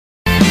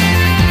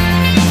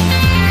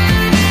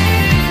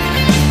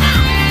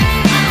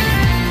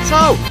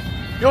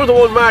You're the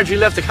one Margie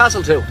left the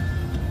castle to.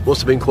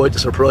 Must have been quite a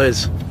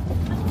surprise.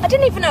 I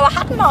didn't even know I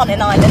had an aunt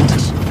in Ireland.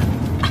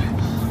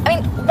 I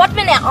mean, one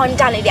minute I'm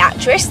Dani the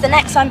actress, the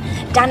next I'm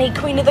Dani,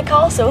 Queen of the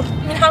Castle.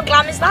 I mean, how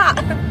glam is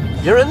that?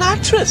 You're an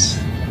actress?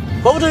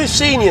 What would I have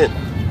seen you in?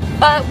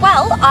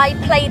 Well, I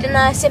played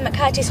in St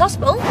McCurdy's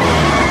Hospital.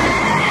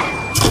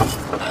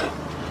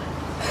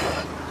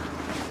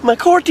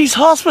 McCourty's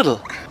Hospital?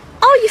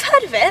 Oh, you've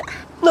heard of it?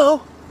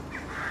 No.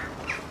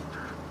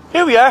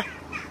 Here we are.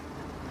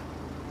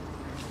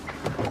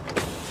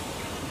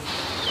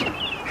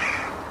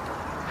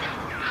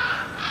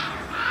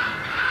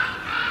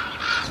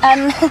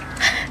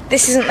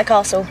 This isn't the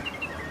castle.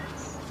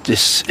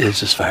 This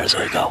is as far as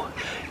I go.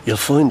 You'll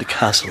find the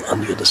castle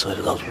on the other side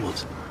of those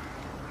woods.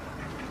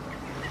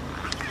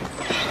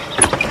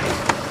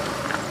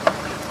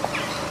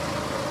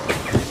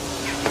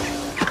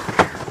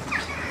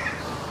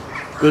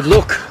 Good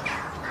luck.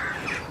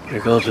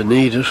 You're going to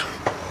need it.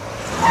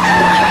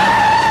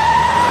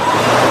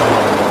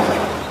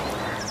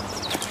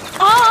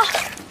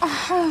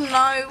 Oh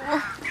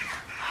no.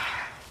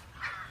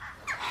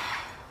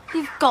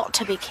 You've got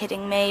to be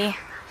kidding me.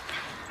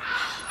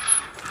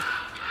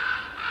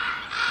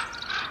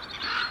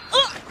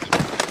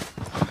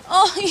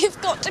 Oh, you've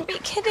got to be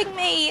kidding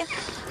me.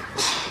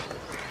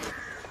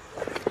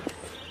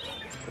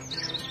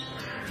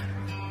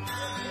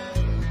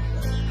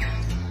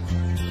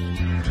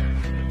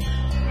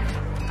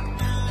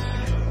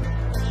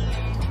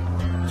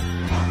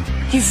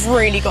 You've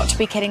really got to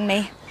be kidding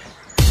me.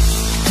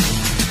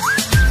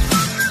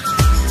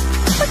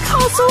 The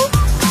castle?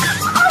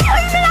 I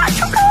own an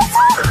actual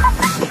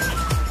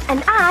castle!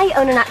 And I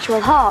own an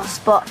actual horse,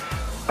 but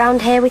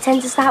round here we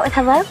tend to start with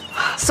hello.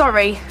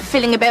 Sorry,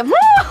 feeling a bit...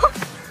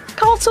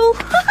 castle.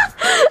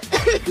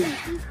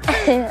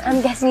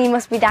 I'm guessing you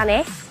must be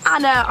Dani.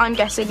 And I'm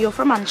guessing you're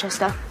from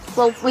Manchester.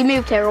 Well, we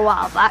moved here a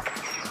while back.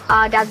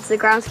 Our dad's the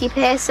groundskeeper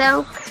here,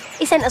 so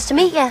he sent us to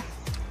meet you.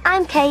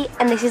 I'm Kate,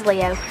 and this is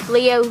Leo.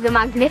 Leo the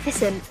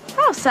Magnificent.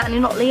 Oh, certainly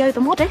not Leo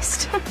the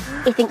Modest.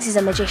 He thinks he's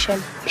a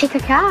magician. Pick a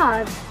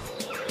card.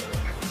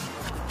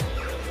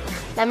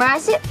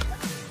 Memorise it.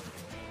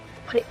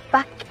 Put it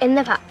back in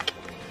the pack.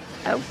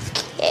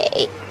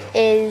 Okay.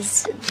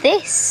 Is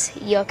this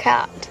your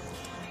card?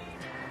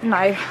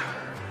 No.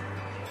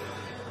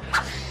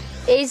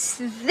 Is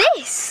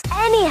this?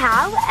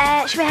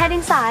 Anyhow, should we head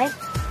inside?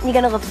 You're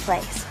gonna love the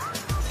place.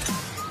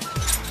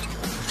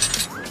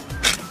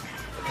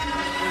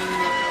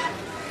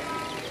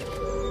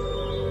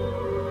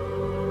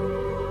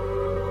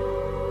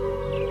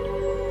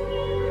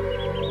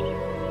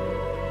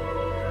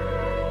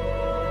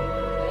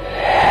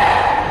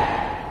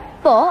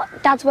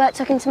 But Dad's work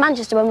took him to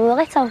Manchester when we were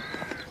little.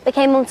 They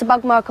came on to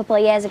Bogmore a couple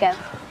of years ago.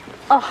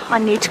 Oh, I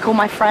need to call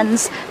my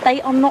friends.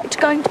 They are not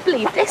going to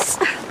believe this.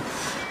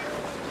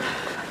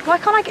 Why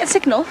can't I get a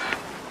signal?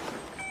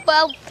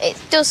 Well, it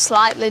does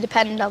slightly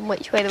depend on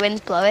which way the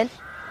wind's blowing.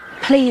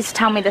 Please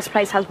tell me this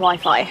place has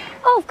Wi-Fi.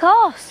 Oh, of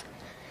course.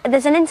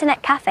 There's an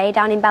internet cafe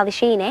down in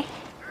Ballysheeny.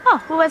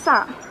 Oh, well, where's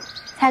that?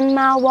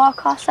 10-mile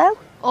walk or so.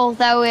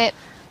 Although it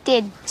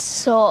did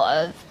sort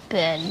of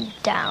burn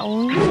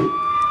down.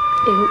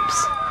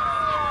 Oops.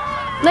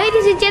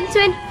 Ladies and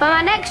gentlemen, for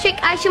my next trick,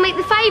 I shall make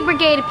the fire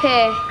brigade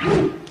appear.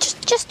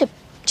 Just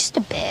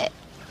a bit.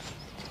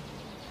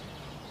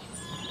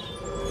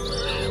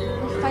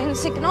 No phone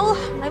signal,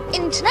 no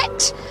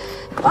internet.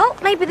 Well,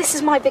 maybe this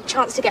is my big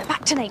chance to get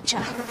back to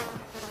nature.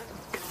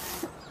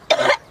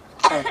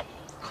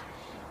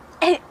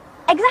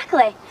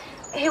 Exactly.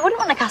 Who wouldn't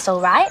want a castle,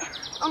 right?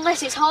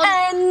 Unless it's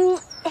haunted.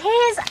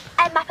 Here's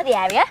a map of the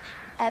area.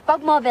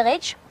 Bogmore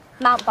Village,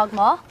 Mount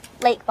Bogmore,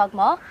 Lake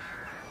Bogmore.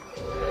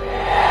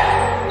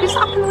 Who's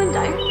that up in the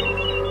window?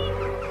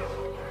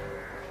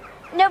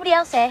 Nobody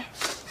else here.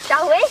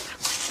 Shall we?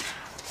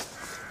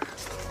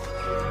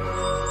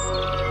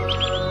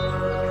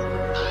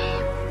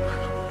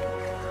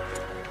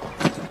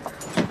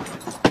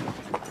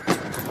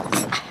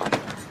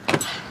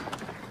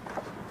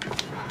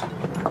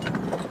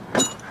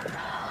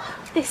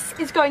 This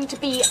is going to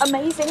be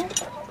amazing.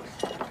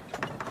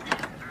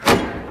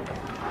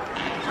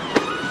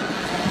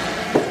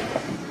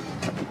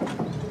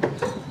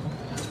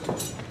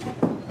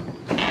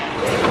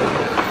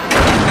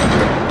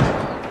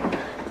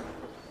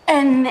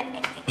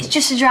 It's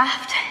just a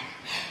draft.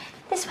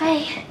 This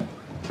way.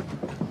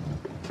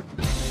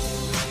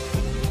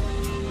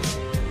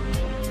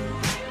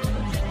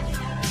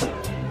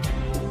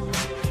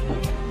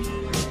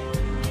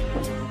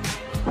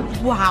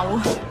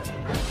 Wow.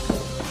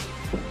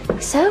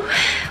 So,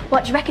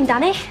 what do you reckon,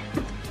 Dani?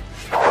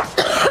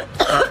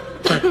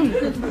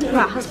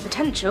 Well, it has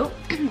potential.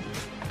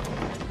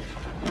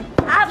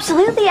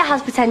 Absolutely, it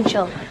has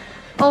potential.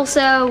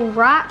 Also,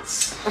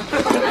 rats.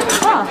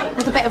 Well,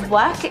 with a bit of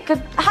work, it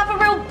could have a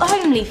real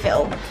homely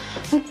feel.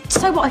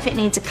 So what if it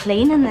needs a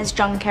clean and there's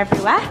junk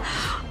everywhere?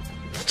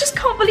 I just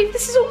can't believe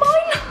this is all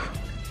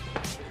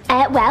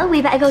mine. Well,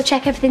 we better go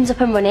check everything's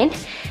up and running.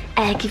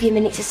 Give you a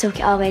minute to soak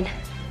it all in.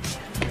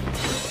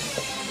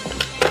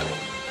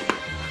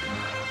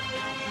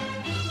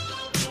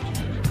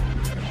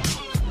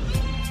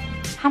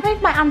 How many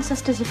of my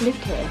ancestors have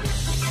lived here?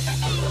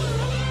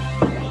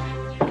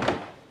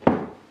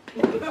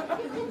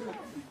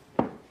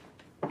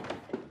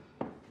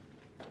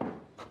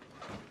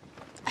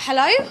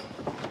 Hello?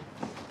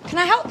 Can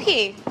I help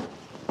you?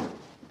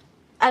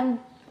 I'm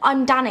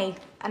Dani,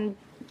 and,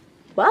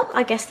 well,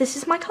 I guess this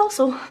is my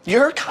castle.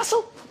 Your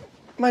castle,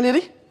 my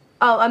lady?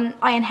 Oh,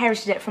 I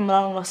inherited it from a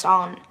long-lost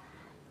aunt.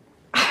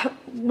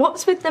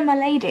 What's with the my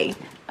lady?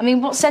 I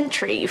mean, what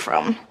century are you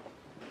from?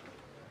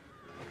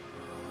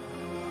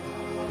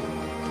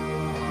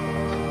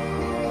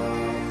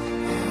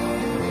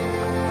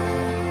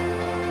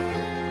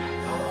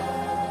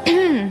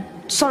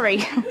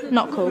 Sorry,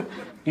 not cool.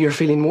 You're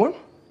feeling warm?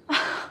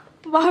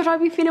 Why would I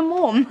be feeling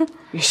warm?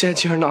 You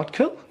said you're not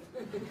cool.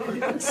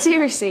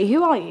 Seriously,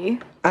 who are you?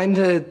 I'm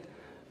the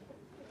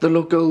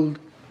local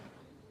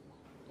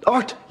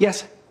art,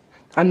 yes.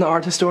 I'm the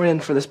art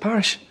historian for this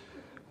parish.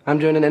 I'm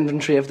doing an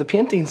inventory of the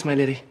paintings, my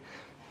lady.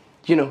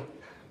 You know,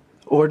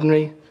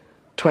 ordinary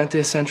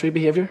 20th century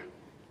behaviour.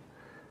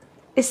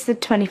 It's the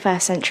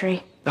 21st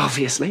century.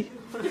 Obviously.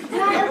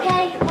 Right,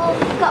 okay. Well,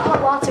 we've got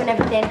hot water and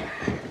everything.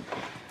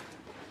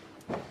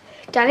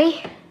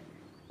 Dani,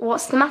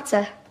 what's the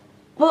matter?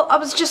 Well, I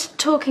was just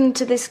talking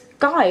to this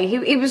guy.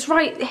 He was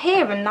right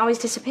here and now he's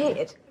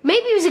disappeared.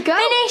 Maybe he was a ghost.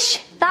 Finish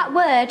that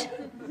word,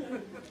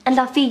 and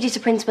I'll feed you to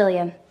Prince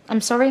William.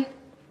 I'm sorry?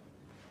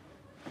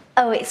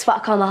 Oh, it's what I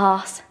call my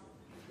horse.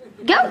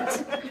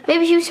 Goat?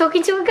 Maybe she was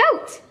talking to a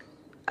goat.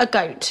 A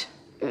goat.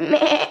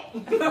 Meh.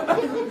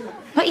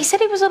 But he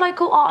said he was a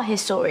local art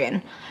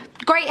historian.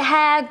 Great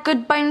hair,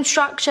 good bone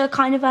structure,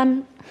 kind of,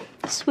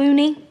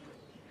 swoony.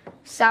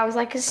 Sounds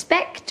like a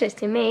spectre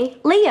to me.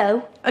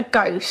 Leo? A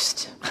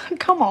ghost.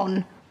 Come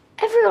on.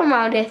 Everyone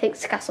around here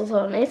thinks the castle's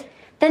haunted.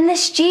 Then they're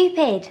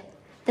stupid.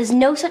 There's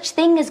no such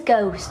thing as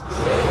ghosts.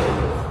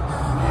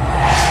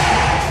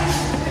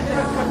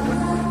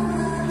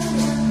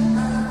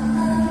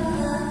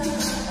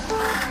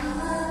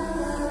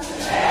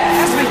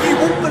 You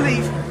won't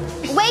believe.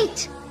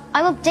 Wait!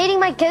 I'm updating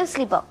my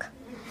ghostly book.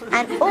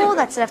 And all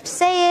that's left to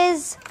say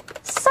is...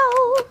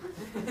 Soul!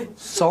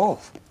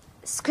 Saul.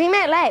 Scream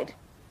out loud.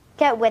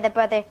 Get with it,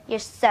 brother. You're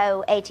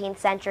so 18th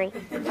century.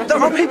 There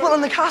are people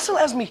in the castle,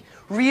 Esme.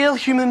 Real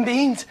human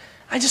beings.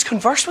 I just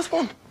conversed with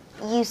one.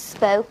 You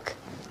spoke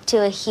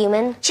to a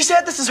human? She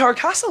said this is her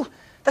castle,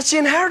 that she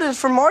inherited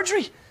from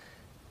Marjorie.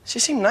 She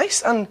seemed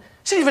nice, and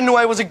she didn't even know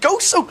I was a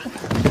ghost, so...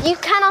 You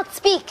cannot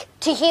speak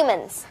to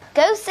humans.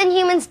 Ghosts and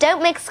humans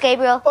don't mix,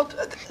 Gabriel.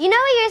 But, You know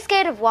you're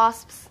scared of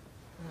wasps?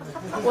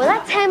 Well,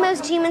 that's how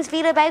most humans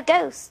feel about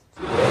ghosts.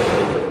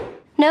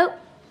 No,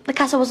 the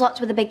castle was locked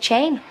with a big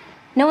chain.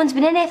 No one's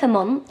been in here for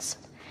months.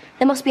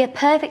 There must be a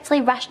perfectly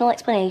rational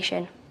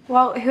explanation.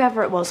 Well,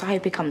 whoever it was, I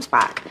hope he comes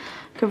back.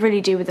 Could really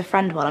do with a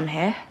friend while I'm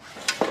here.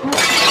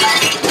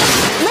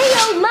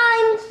 Leo,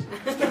 mine!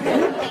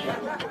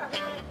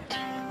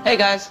 Hey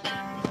guys,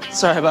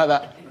 sorry about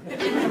that.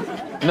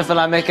 Nothing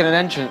like making an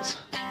entrance.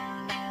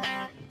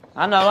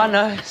 I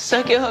know.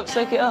 Soak it up.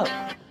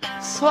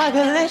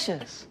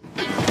 Swagalicious.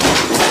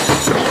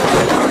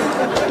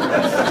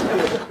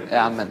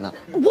 Yeah, I meant that.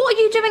 What are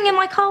you doing in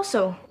my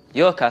castle?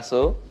 Your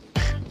castle?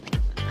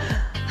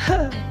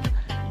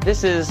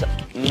 This is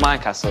my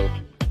castle.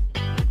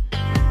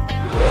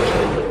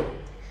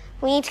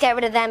 We need to get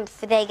rid of them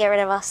before they get rid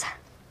of us.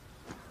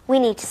 We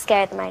need to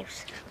scare them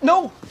out.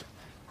 no.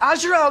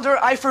 As your elder,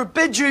 I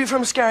forbid you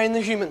from scaring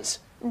the humans.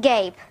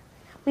 Gabe,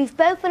 we've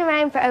both been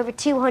around for over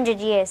 200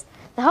 years.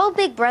 The whole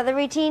Big Brother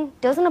routine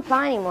doesn't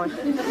apply anymore.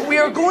 We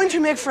are going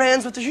to make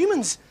friends with the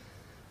humans.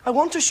 I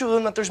want to show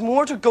them that there's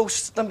more to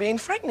ghosts than being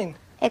frightening.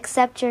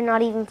 Except you're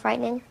not even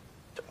frightening.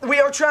 We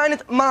are trying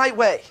it my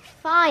way.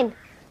 Fine,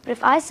 but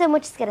if I so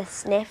much as get a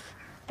sniff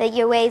that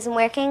your way isn't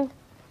working,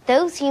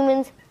 those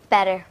humans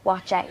better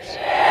watch out.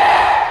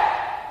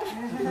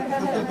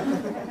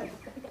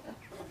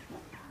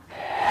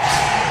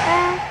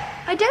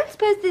 I don't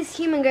suppose this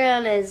human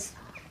girl is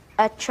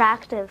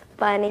attractive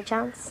by any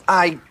chance?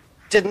 I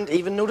didn't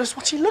even notice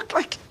what she looked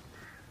like.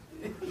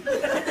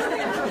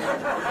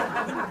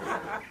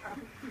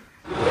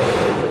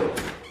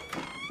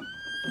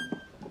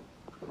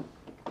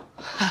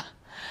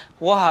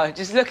 Wow,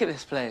 just look at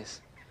this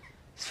place.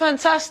 It's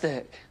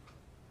fantastic.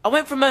 I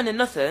went from owning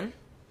nothing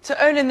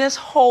To owning this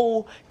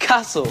whole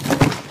castle.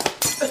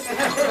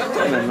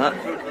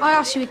 I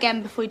ask you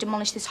again before you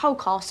demolish this whole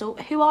castle.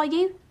 Who are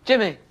you?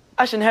 Jimmy,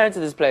 I just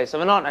inherited this place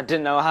of an aunt I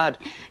didn't know I had.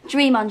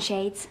 Dream on,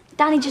 Shades.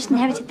 Dani just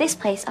inherited this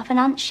place off an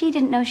aunt she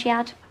didn't know she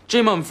had.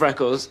 Dream on,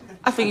 Freckles.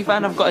 I think you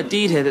found I've got a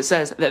deed here that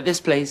says that this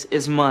place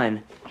is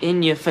mine.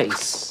 In your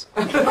face.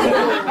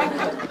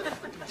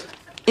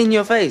 In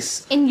your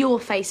face. In your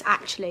face,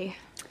 actually.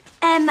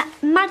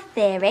 Mad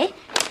theory.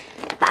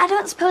 But I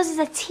don't suppose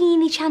there's a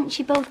teeny chance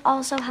you both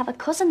also have a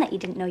cousin that you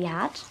didn't know you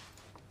had.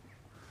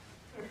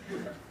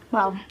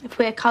 Well, if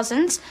we're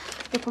cousins,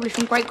 we're probably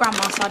from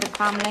great-grandma's side of the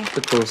family.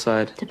 The cool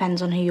side.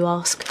 Depends on who you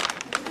ask.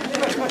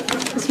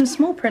 There's some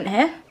small print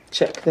here.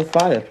 Check the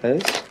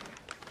fireplace.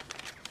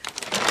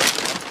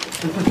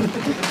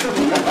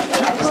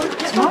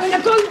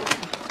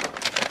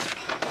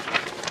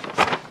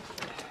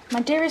 My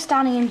dearest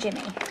Dani and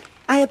Jimmy.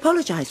 I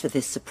apologise for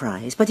this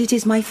surprise, but it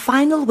is my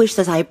final wish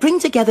that I bring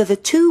together the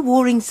two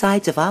warring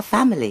sides of our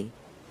family.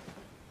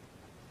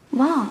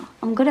 Wow,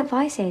 I'm good at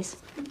voices.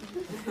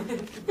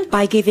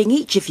 By giving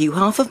each of you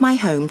half of my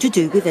home to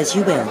do with as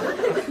you will.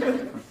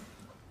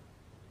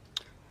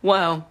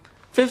 Well,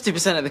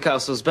 50% of the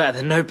castle's better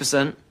than no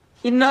percent.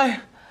 You know,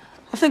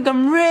 I think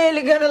I'm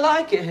really gonna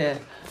like it here.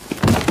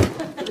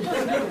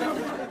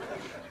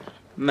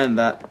 Meant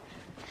that.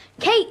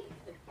 Kate!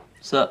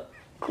 What's up?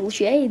 Cool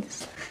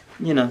shades.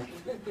 You know.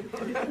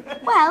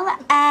 Well,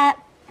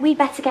 we'd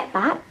better get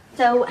back.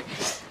 So,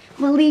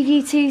 we'll leave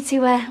you two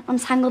to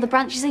untangle the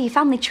branches of your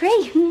family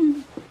tree.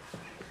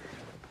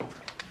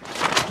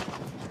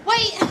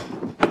 Wait!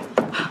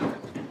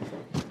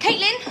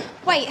 Caitlin,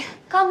 wait.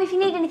 Call me if you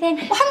need anything.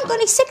 Well, I haven't got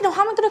any signal.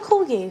 How am I going to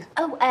call you?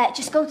 Oh,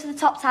 just go to the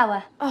top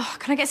tower. Oh,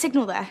 can I get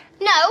signal there?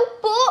 No,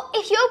 but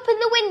if you open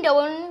the window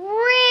and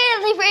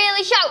really,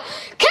 really shout,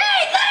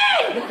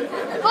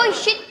 Caitlin!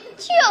 Voice should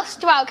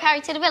just about carry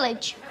to the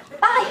village.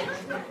 Bye.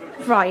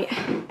 Right.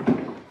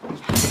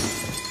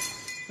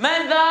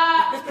 Meant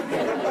that!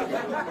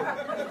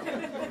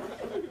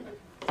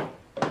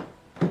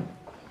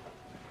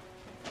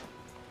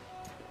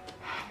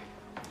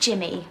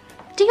 Jimmy,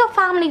 do your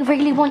family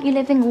really want you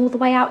living all the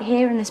way out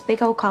here in this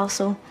big old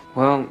castle?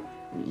 Well,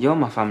 you're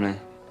my family.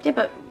 Yeah,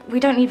 but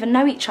we don't even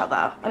know each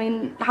other. I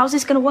mean, how's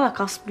this going to work,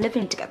 us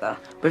living together?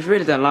 But if you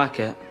really don't like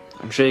it,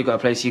 I'm sure you've got a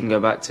place you can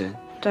go back to.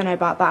 Don't know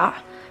about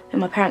that. And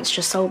my parents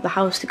just sold the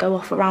house to go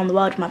off around the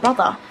world with my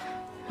brother.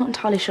 Not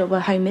entirely sure where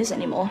home is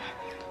anymore.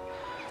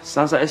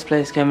 Sounds like this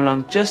place came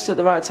along just at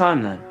the right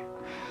time then.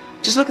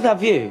 Just look at that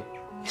view.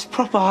 It's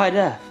proper high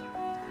def.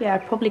 Yeah,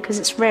 probably because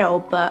it's real,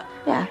 but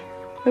yeah,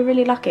 we're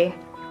really lucky.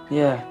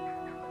 Yeah.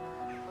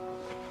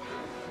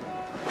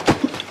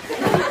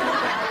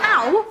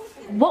 Ow!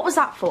 What was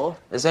that for?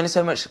 There's only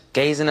so much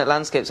gazing at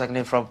landscapes I can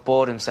do before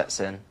boredom sets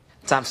in.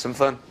 Time for some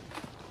fun.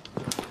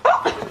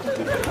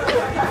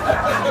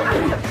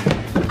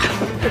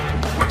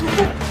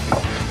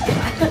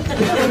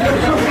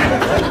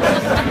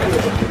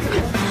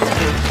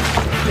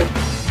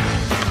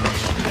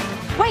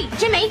 Wait,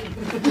 Jimmy!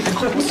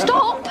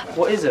 Stop!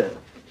 What is it?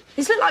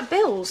 These look like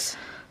bills.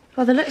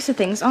 By the looks of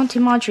things, Auntie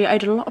Marjorie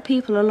owed a lot of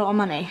people a lot of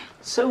money.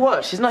 So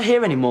what? She's not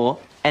here anymore.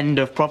 End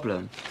of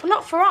problem. Well,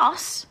 not for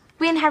us.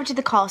 We inherited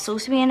the castle,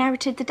 so we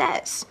inherited the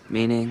debts.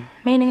 Meaning?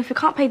 Meaning if we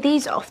can't pay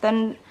these off,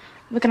 then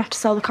we're gonna have to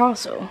sell the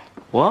castle.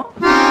 What?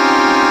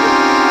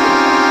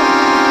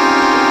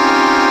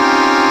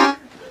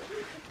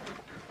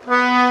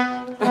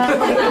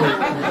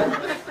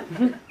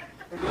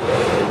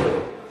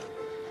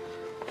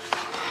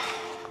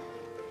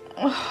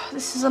 Oh,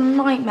 this is a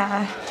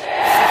nightmare.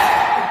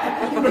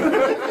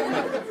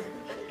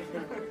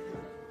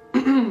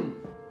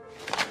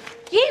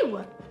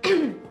 You!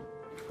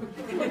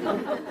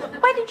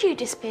 Where did you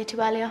disappear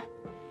to earlier?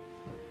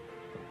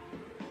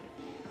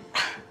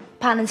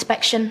 Pan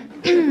inspection.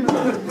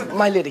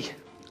 My lady,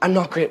 I'm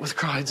not great with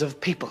crowds of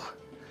people.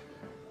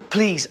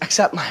 Please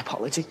accept my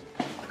apology.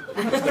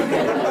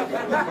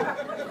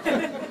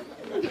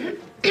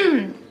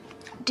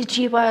 Did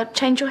you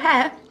change your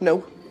hair?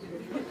 No.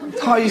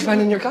 How are you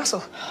finding your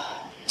castle?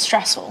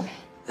 Stressful.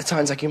 It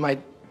sounds like you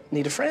might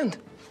need a friend.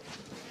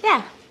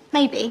 Yeah,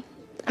 maybe.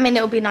 I mean,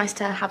 it would be nice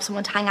to have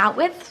someone to hang out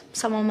with,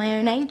 someone my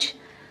own age.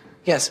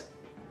 Yes,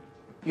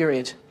 your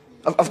age.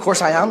 Of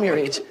course I am your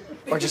age,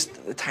 or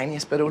just the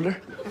tiniest bit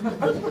older.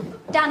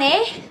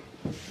 Dani,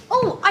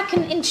 Oh, I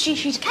can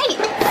introduce you to Kate.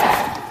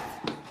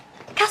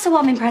 castle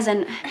warming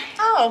present.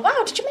 Oh,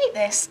 wow, did you make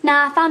this?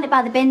 Nah, I found it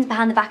by the bins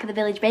behind the back of the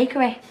village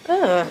bakery.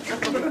 Ugh.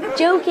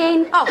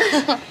 Joking.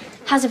 Oh.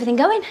 How's everything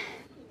going?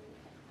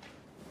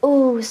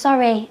 Oh,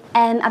 sorry.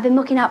 I've been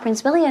mucking out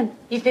Prince William.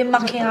 You've been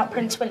mucking out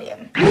Prince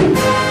William?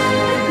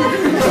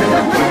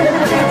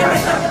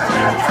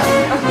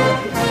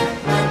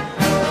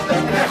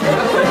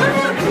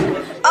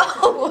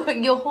 Oh,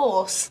 your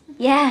horse.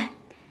 Yeah.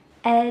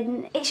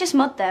 It's just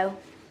mud, though.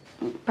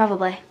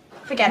 Probably.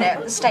 Forget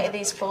it. The state of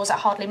these floors, that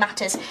hardly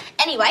matters.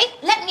 Anyway,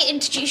 let me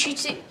introduce you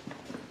to...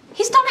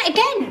 He's done it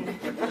again.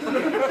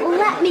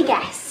 Let me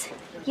guess.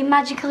 You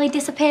magically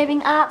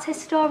disappearing art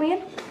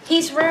historian?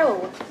 He's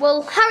real.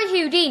 Well, Harry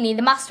Houdini,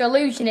 the master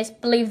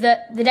illusionist, believed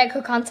that the dead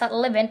could contact the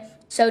living.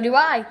 So do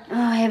I.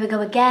 Oh, here we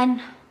go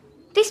again.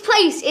 This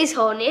place is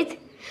haunted.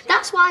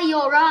 That's why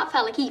your art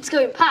fella keeps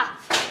going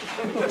past.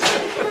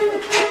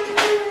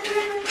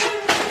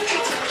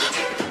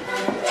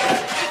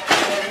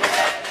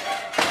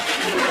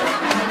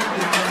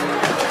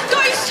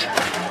 Ghost!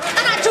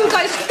 An actual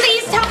ghost.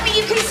 Please tell me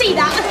you can see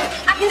that.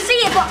 I can see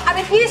it, but I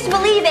refuse to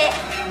believe it.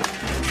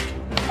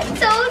 I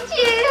told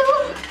you.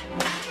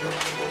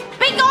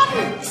 Be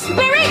gone,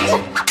 spirit!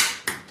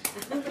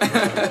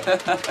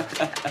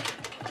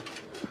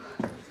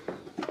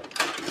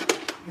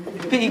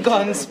 Be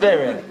gone,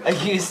 spirit. Are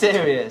you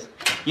serious?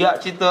 You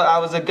actually thought I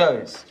was a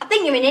ghost? I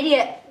think you're an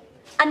idiot.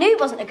 I knew it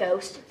wasn't a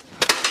ghost.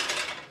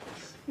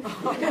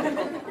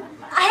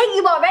 I hate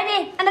you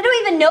already, and I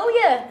don't even know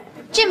you.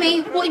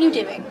 Jimmy, what are you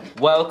doing?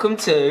 Welcome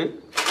to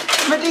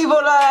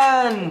Medieval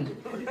land!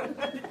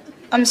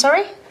 I'm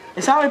sorry?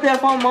 It's how we pay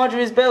off Aunt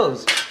Marjorie's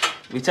bills.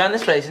 We turn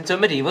this place into a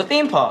medieval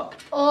theme park.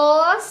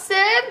 Awesome!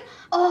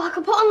 Oh, I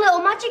could put on little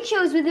magic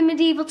shows with the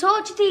medieval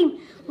torture team.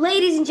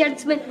 Ladies and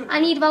gentlemen, I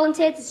need a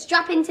volunteer to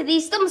strap into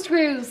these thumb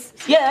screws.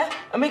 Yeah,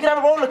 and we could have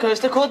a roller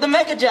coaster called the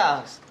Mega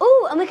Jazz.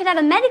 Oh, and we could have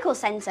a medical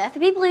centre for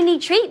people who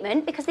need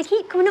treatment because they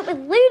keep coming up with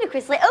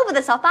ludicrously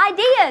over-the-top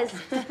ideas.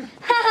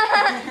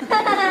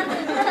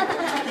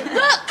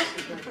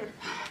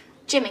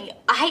 Jimmy,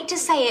 I hate to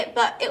say it,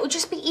 but it would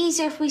just be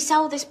easier if we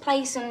sell this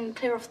place and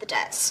clear off the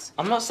debts.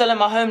 I'm not selling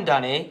my home,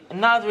 Dani,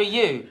 and neither are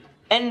you.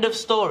 End of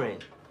story.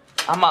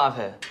 I'm out of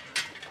here.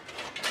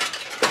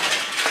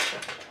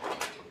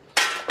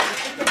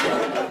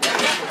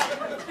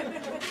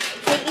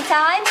 Take your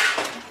time.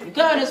 I'm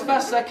going as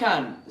fast as I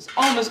can. This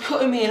arm is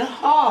cutting me in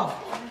half.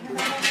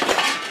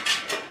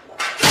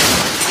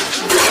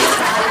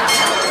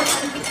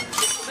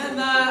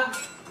 Remember,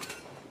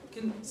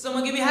 can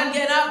someone give me a hand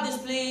getting out of this,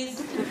 please?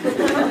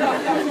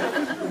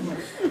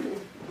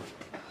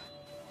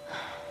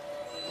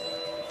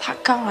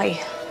 That guy,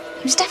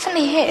 he was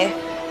definitely here.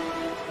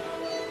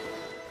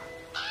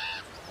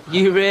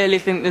 You really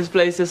think this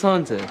place is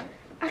haunted?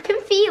 I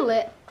can feel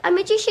it. A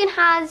magician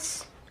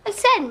has a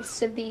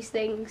sense of these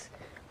things.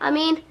 I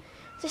mean,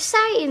 the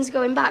sightings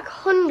going back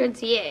hundreds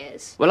of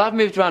years. Well, I've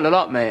moved around a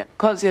lot, mate.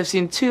 Can't say I've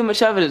seen too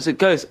much evidence that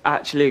ghosts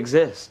actually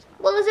exist.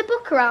 Well, there's a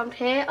book around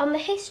here on the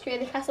history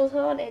of the castle's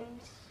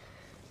hauntings.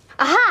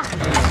 Aha!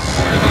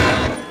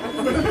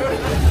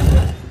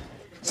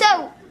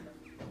 So,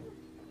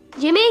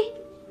 Jimmy?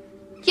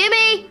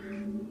 Jimmy?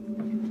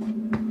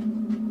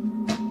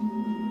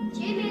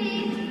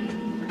 Jimmy?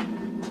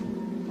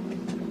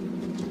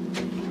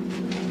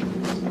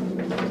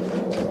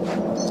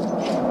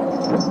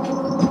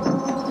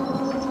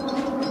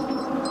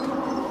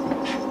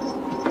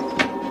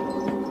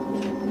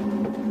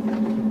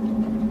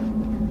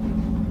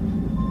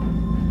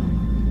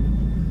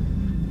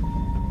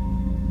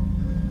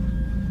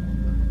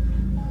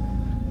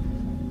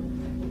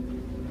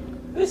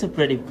 Who's a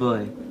pretty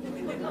boy?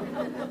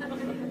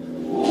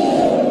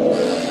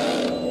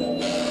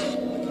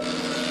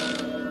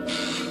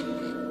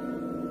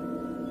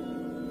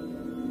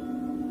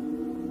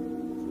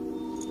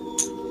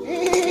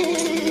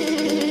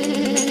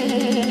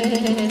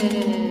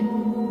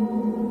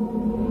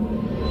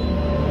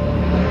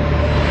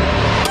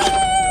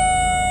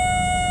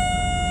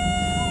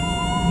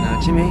 Now,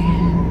 Jimmy,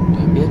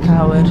 don't be a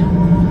coward.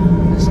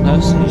 There's no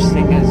such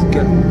thing as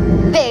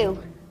Boo!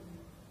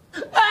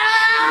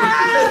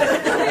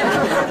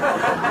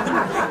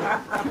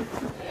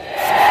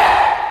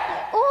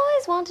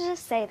 Always wanted to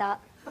say that.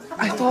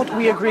 I thought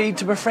we agreed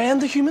to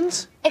befriend the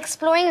humans.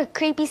 Exploring a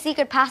creepy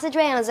secret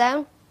passageway on his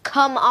own?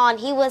 Come on,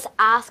 he was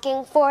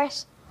asking for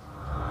it.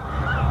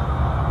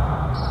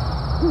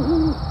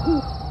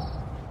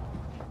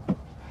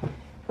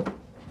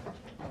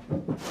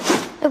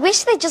 I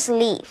wish they'd just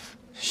leave.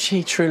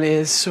 She truly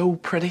is so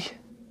pretty.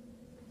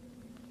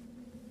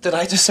 Did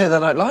I just say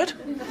that out loud?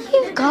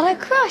 You've got a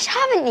crush,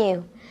 haven't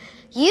you?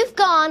 You've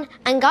gone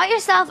and got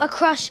yourself a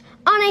crush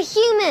on a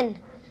human.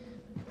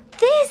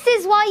 This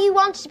is why you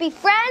wanted to be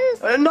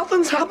friends?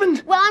 Nothing's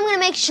happened. Well, I'm going to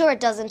make sure it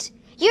doesn't.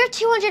 You're a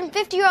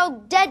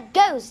 250-year-old dead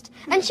ghost,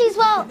 and she's,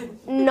 well,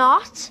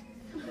 not.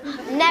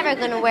 Never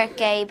going to work,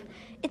 Gabe.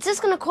 It's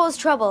just going to cause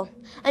trouble.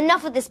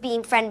 Enough of this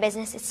being friend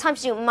business. It's time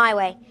to do it my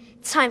way.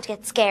 It's time to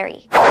get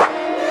scary.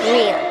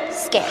 Real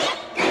scary.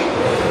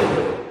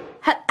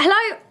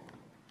 Hello?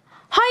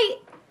 Hi?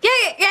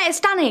 Yeah, it's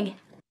Dani.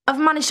 I've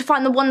managed to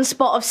find the one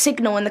spot of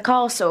signal in the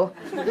castle.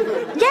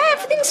 Yeah,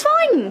 everything's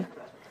fine.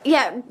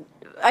 Yeah,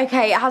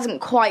 okay, it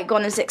hasn't quite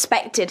gone as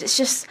expected. It's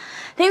just,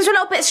 things are a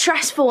little bit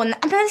stressful, and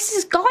there's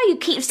this guy who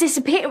keeps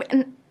disappearing.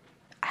 And...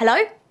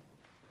 Hello?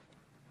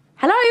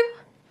 Hello?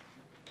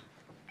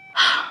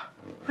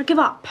 I give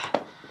up.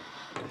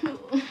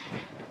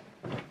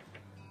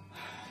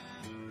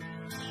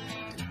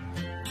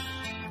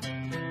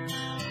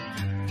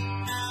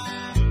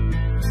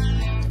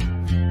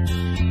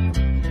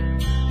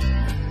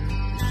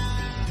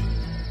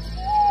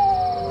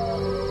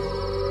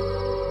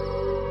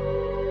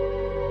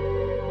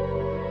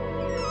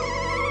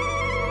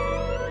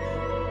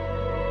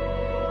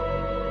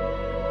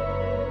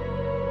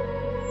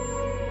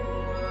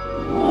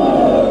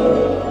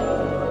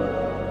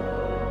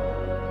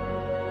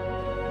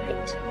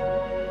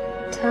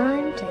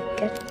 Time to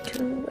get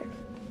to work.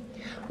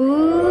 Ooh,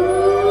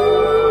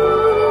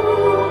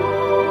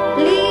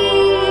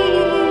 leave.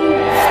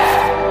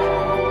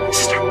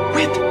 Sister,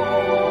 wait.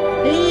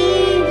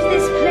 Leave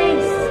this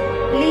place.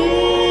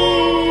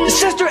 Leave.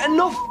 Sister,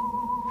 enough.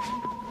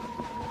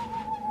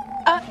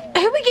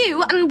 Who are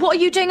you, and what are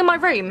you doing in my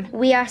room?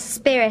 We are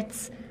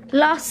spirits,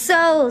 lost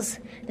souls.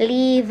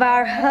 Leave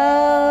our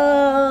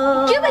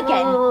home. You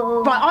again?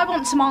 Right, I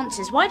want some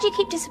answers. Why do you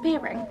keep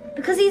disappearing?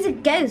 Because he's a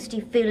ghost,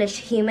 you foolish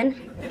human.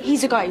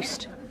 He's a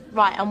ghost.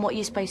 Right, and what are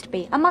you supposed to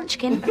be? A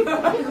munchkin?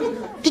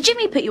 Did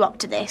Jimmy put you up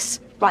to this?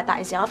 Right, that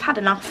is it. I've had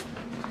enough.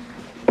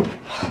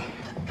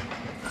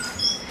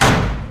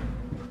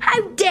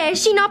 How dare dare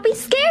she not be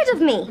scared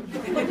of me?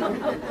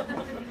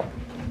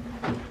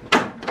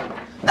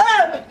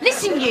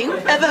 Listen, you.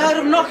 Ever heard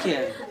of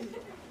knocking?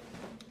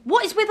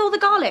 What is with all the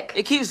garlic?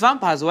 It keeps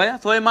vampires away. I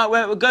thought you might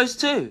wear it with ghosts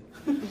too.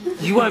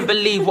 You won't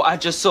believe what I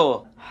just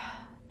saw.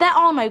 There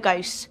are no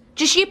ghosts.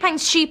 Just you playing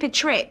stupid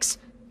tricks.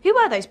 Who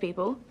were those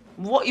people?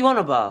 What you on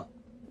about?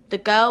 The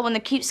girl and the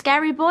cute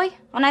scary boy?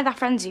 I know they're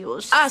friends of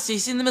yours. Ah, so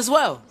you've seen them as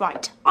well?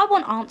 Right, I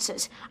want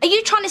answers. Are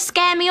you trying to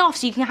scare me off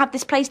so you can have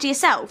this place to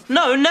yourself?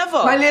 No,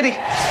 never. My lady!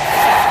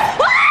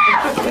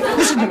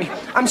 Listen to me.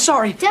 I'm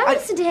sorry. Don't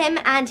listen to him,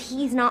 and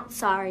he's not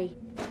sorry.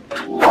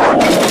 You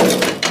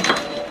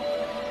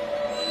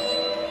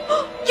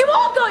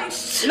are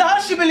ghosts! Now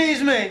she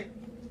believes me.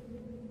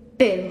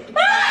 Boo.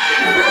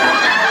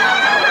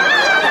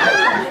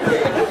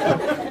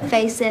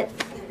 Face it,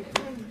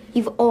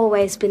 you've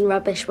always been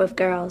rubbish with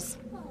girls.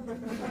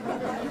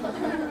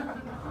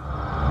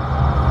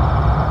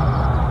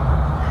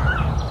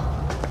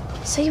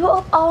 So you were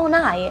up all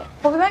night?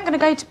 Well, we weren't going to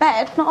go to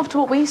bed, not after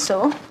what we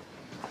saw.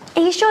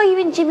 Are you sure you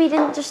and Jimmy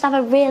didn't just have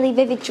a really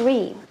vivid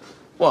dream?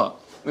 What?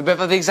 We both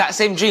had the exact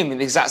same dream at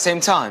the exact same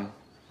time?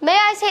 May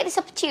I take this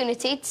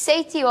opportunity to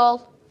say to you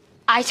all,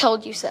 I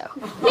told you so.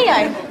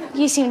 Leo,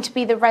 you seem to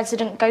be the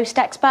resident ghost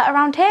expert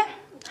around here.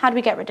 How do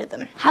we get rid of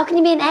them? How can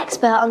you be an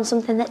expert on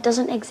something that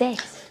doesn't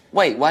exist?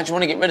 Wait, why do you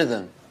want to get rid of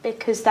them?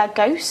 Because they're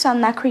ghosts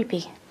and they're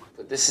creepy.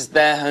 But this is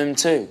their home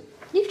too.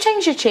 You've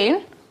changed your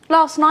tune.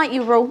 Last night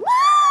you were all... No,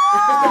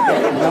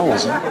 I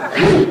wasn't.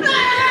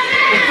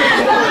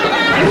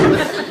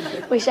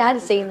 Wish I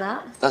had seen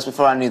that. That's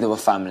before I knew they were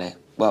family.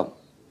 Well,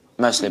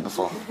 mostly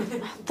before.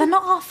 They're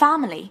not our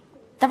family.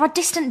 They're our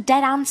distant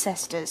dead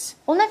ancestors.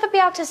 We'll never be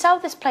able to sell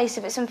this place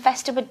if it's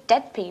infested with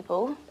dead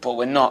people. But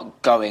we're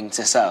not going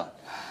to sell.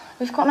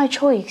 We've got no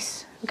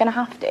choice. We're going to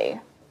have to.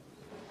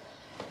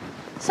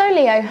 So,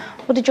 Leo,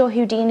 what did your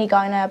Houdini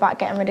guy know about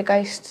getting rid of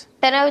ghosts?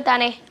 Dunno,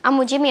 Dani. I'm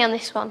with Jimmy on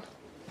this one.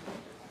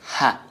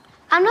 Ha.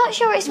 I'm not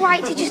sure it's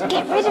right to just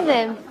get rid of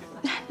them.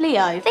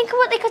 Leo. Think of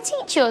what they could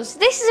teach us.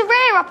 This is a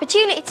rare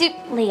opportunity to...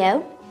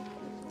 Leo,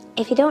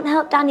 if you don't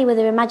help Dani with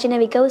her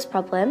imaginary ghost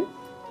problem,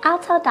 I'll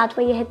tell Dad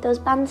where you hid those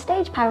banned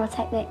stage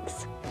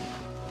pyrotechnics.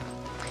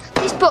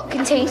 This book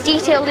contains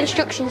detailed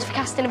instructions for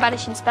casting a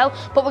banishing spell,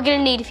 but we're going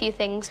to need a few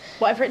things.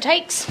 Whatever it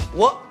takes.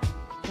 What?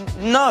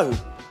 No.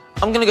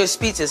 I'm going to go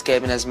speak to this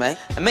Gabe and Esme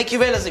and make you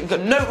realise that you've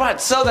got no right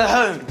to sell their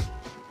home.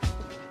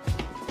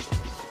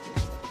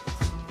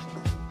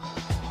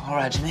 All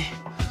right, Jimmy.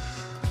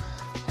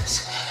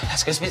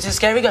 Let's go speak to the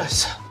scary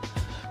ghost.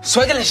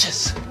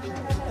 Swagalicious.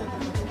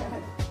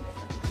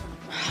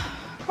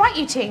 Right,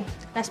 you two.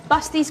 Let's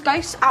bust these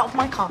ghosts out of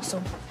my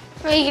castle.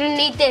 Are you going to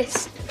need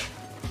this?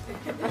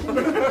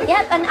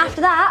 Yep, and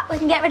after that, we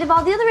can get rid of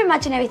all the other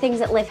imaginary things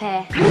that live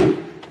here.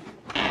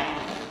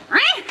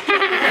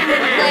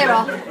 Clear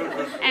off.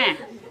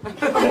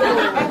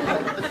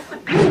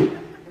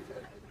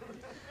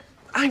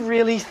 I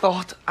really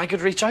thought I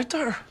could reach out to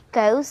her.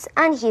 Ghosts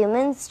and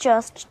humans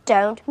just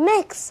don't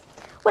mix.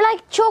 We're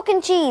like chalk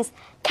and cheese,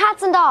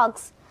 cats and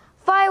dogs,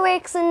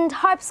 fireworks and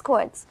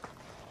harpsichords.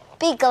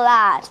 Be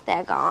glad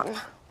they're gone.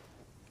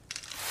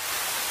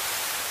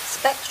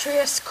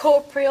 Spectrius,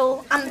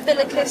 corporeal,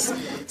 umbilicus,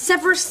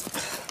 severus,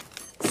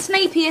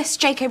 snapius,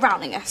 ZeeKay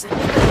Rowlingus.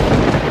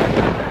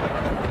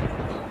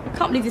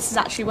 Can't believe this is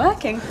actually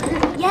working.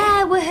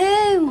 Yeah,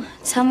 woohoo!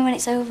 Tell me when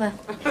it's over.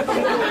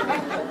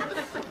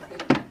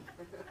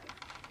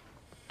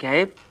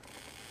 Gabe?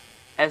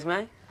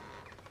 Esme?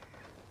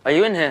 Are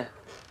you in here?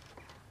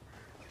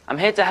 I'm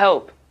here to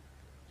help.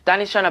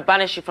 Dani's trying to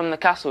banish you from the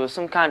castle with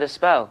some kind of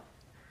spell.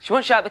 She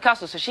wants you out of the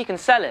castle so she can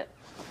sell it.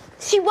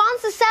 She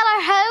wants to sell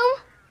our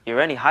home?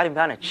 You're only hiding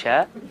behind a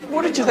chair.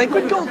 What did you think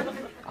we'd done?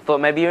 I thought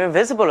maybe you're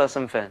invisible or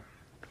something.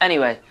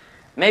 Anyway,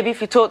 maybe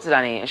if you talk to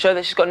Dani and show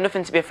that she's got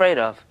nothing to be afraid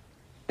of,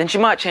 then she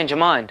might change her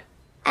mind.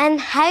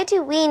 And how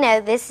do we know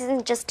this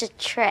isn't just a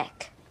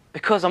trick?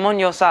 Because I'm on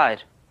your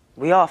side.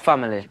 We are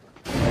family.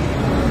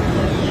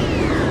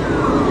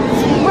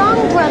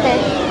 Wrong, brother.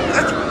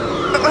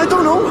 I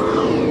don't know.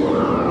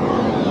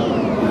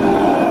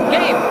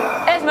 Gabe!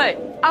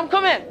 Esme! I'm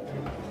coming!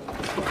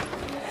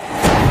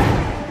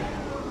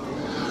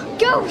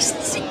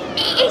 Ghosts!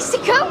 It's the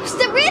ghosts!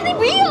 They're really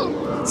real!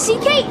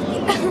 ZeeKay!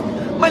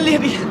 My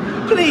lady,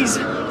 please,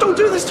 don't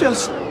do this to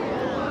us.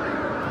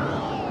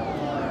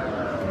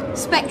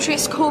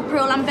 Spectrius,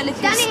 corporeal,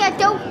 umbilicus. Dani, I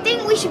don't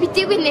think we should be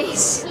doing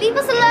this. Leave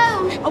us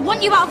alone. I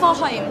want you out of our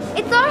home.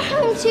 It's our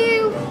home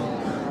too.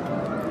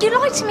 You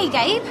lied to me,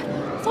 Gabe.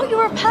 I thought you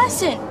were a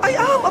person. I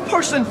am a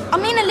person. I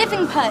mean a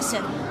living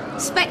person.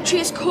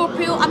 Spectrius,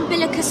 corporeal,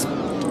 umbilicus.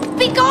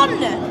 Be gone!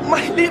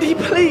 My lady,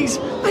 please.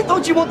 I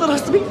thought you wanted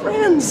us to be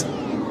friends.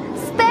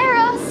 Spare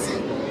us.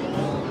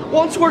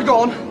 Once we're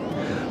gone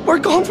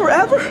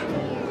forever.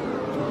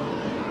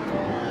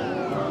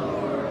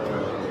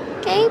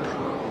 Gabe?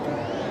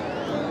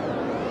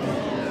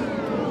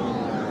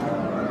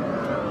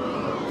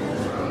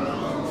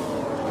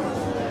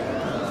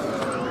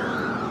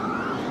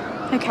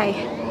 Okay.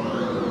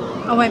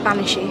 I won't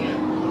banish you.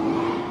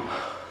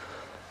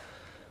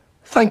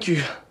 Thank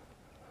you,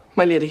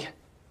 my lady.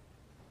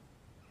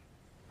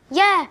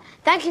 Yeah,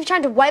 thank you for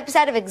trying to wipe us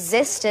out of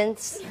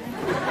existence.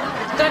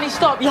 Dani,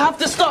 stop! You have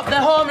to stop!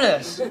 They're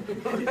harmless!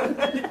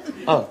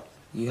 Oh,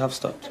 you have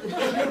stopped.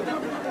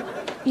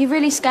 You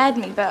really scared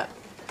me, but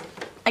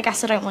I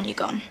guess I don't want you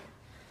gone.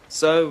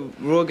 So,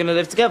 we're all gonna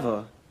live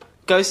together?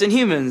 Ghosts and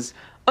humans?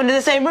 Under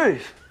the same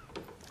roof?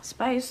 I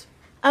suppose.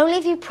 Only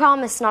if you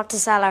promise not to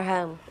sell our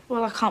home.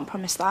 Well, I can't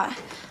promise that.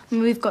 I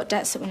mean, we've got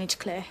debts that we need to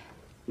clear.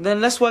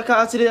 Then let's work out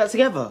how to do that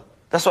together.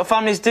 That's what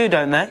families do,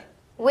 don't they?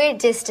 We're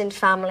distant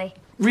family.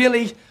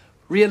 Really,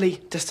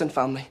 really distant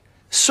family.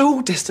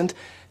 So distant,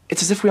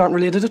 it's as if we aren't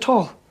related at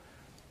all.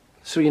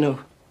 So you know.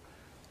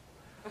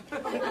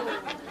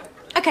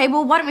 Okay,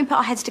 well, why don't we put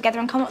our heads together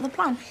and come up with a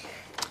plan?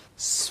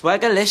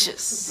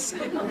 Swagalicious.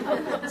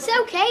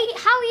 So, Kate,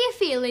 how are you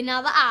feeling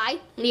now that I,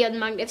 Leo the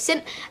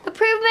Magnificent, have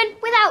proven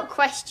without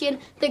question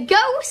that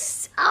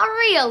ghosts are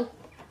real?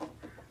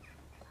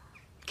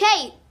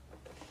 Kate?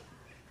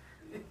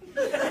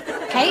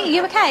 Kate, are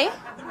you okay?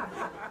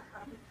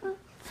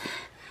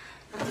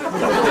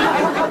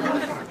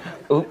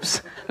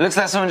 Oops. Looks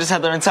like someone just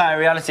had their entire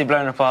reality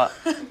blown apart.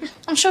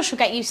 I'm sure she'll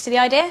get used to the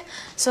idea,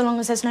 so long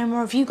as there's no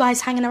more of you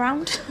guys hanging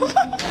around.